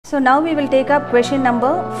So now we will take up question number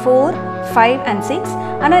 4, 5 and 6.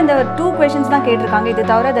 And in the 2 questions na ketirukanga idu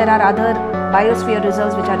thavara there are other biosphere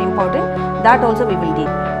reserves which are important, that also we will deal.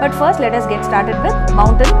 But first let us get started with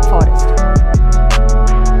mountain forest.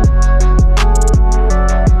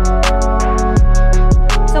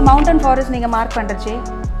 So mountain forest neenga mark pandrache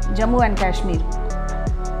Jammu and Kashmir,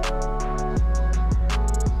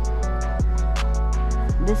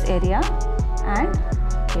 this area and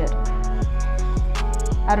here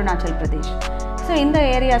Arunachal Pradesh. So in the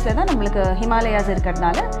areas la dhaan namakku Himalayas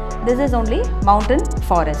irukadnala this is only mountain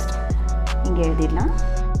forest. Inge edhidalam.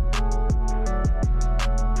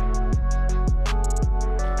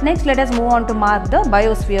 Next let us move on to mark the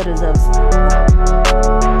biosphere reserves.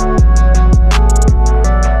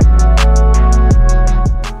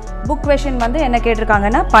 Book question வந்து என்ன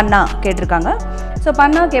கேட்டிருக்காங்கன்னா panna கேட்டிருக்காங்க. So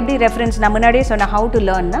panna க்கு எப்படி reference நான் முன்னாடியே சொன்ன how to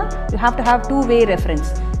learn na, you have to have two-way reference.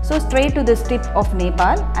 So straight to this tip of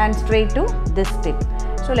Nepal and straight to this tip.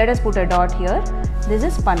 So let us put a dot here. This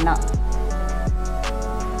is panna.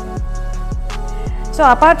 So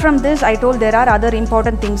apart from this I told there are other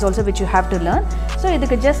important things also which you have to learn. So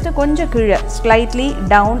idukku just konja kizha slightly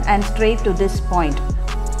down and straight to this point.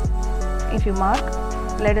 If you mark,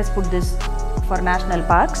 let us put this for national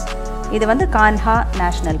parks. Idu vandu Kanha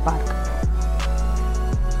National Park.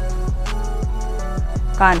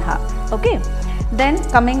 Kanha. Okay. Then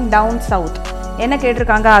coming down south. Enna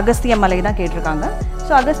ketirukanga Agasthiya Malai da ketirukanga.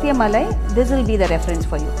 So Agasthiya Malai, this will be the reference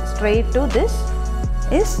for you. Straight to this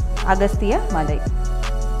is Agasthiya Malai.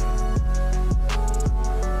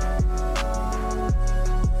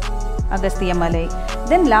 Agasthiya Malai.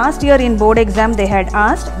 Then last year in board exam they had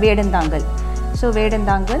asked Vedandangal. So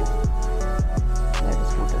Vedandangal, let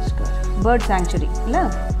us put a square. Bird sanctuary. La?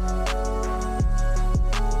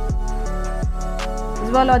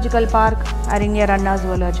 Zoological Park, Arinya Ranna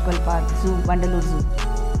Zoological Park, Zoo, Vandalur Zoo.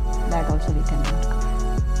 That also we can mark.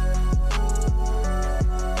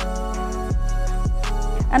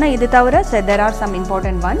 Ana idu thavara said there are some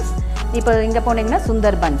important ones. Ipo inga poningna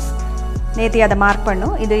Sundarbans. Nethi ada mark pannu.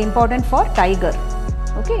 Idu important for tiger.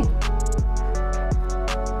 Okay.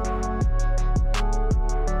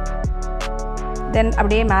 Then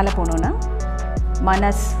abdiye mala ponona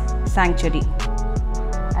Manas Sanctuary,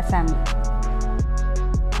 Assam.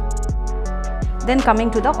 Then coming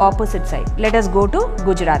to the opposite side, let us go to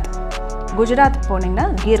Gujarat. Gujarat poningna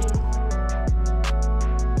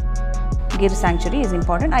Gir Sanctuary is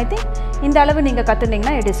important. I think in the alavu neenga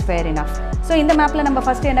kathundinga it is fair enough. So in the map la number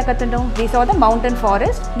first enna kathundom, we saw the mountain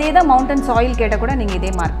forest. They the mountain soil keta kuda neenga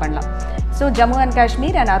idhe mark pannalam. So Jammu and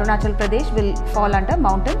Kashmir and Arunachal Pradesh will fall under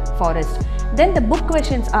mountain forest. Then the book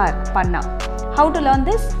questions are panna. How to learn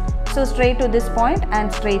this? So straight to this point and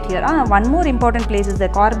straight here. One more important place is the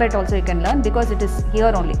Corbett also you can learn because it is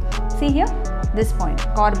here only. See here, this point,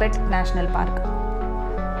 Corbett National Park.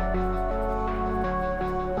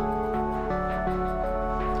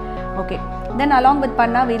 Okay, then along with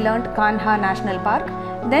Panna we learnt Kanha National Park.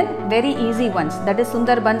 Then very easy ones, that is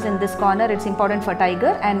Sundarbans in this corner, it's important for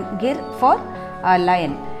tiger, and Gir for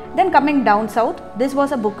lion. Then coming down south, this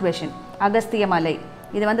was a book question, Agasthiya Malai.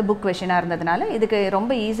 இது வந்து book question இருந்ததனால இதுக்கு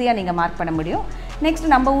ரொம்ப ஈஸியா நீங்க mark பண்ண முடியும். Next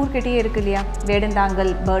நம்ம ஊர் கிட்டயே இருக்கு இல்லையா, Vedandangal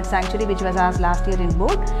Bird Sanctuary which was asked last year in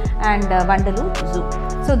board, and Vandalur Zoo.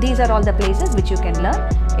 So these are all the places which you can learn.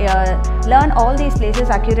 Learn all these places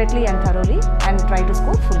accurately and thoroughly and try to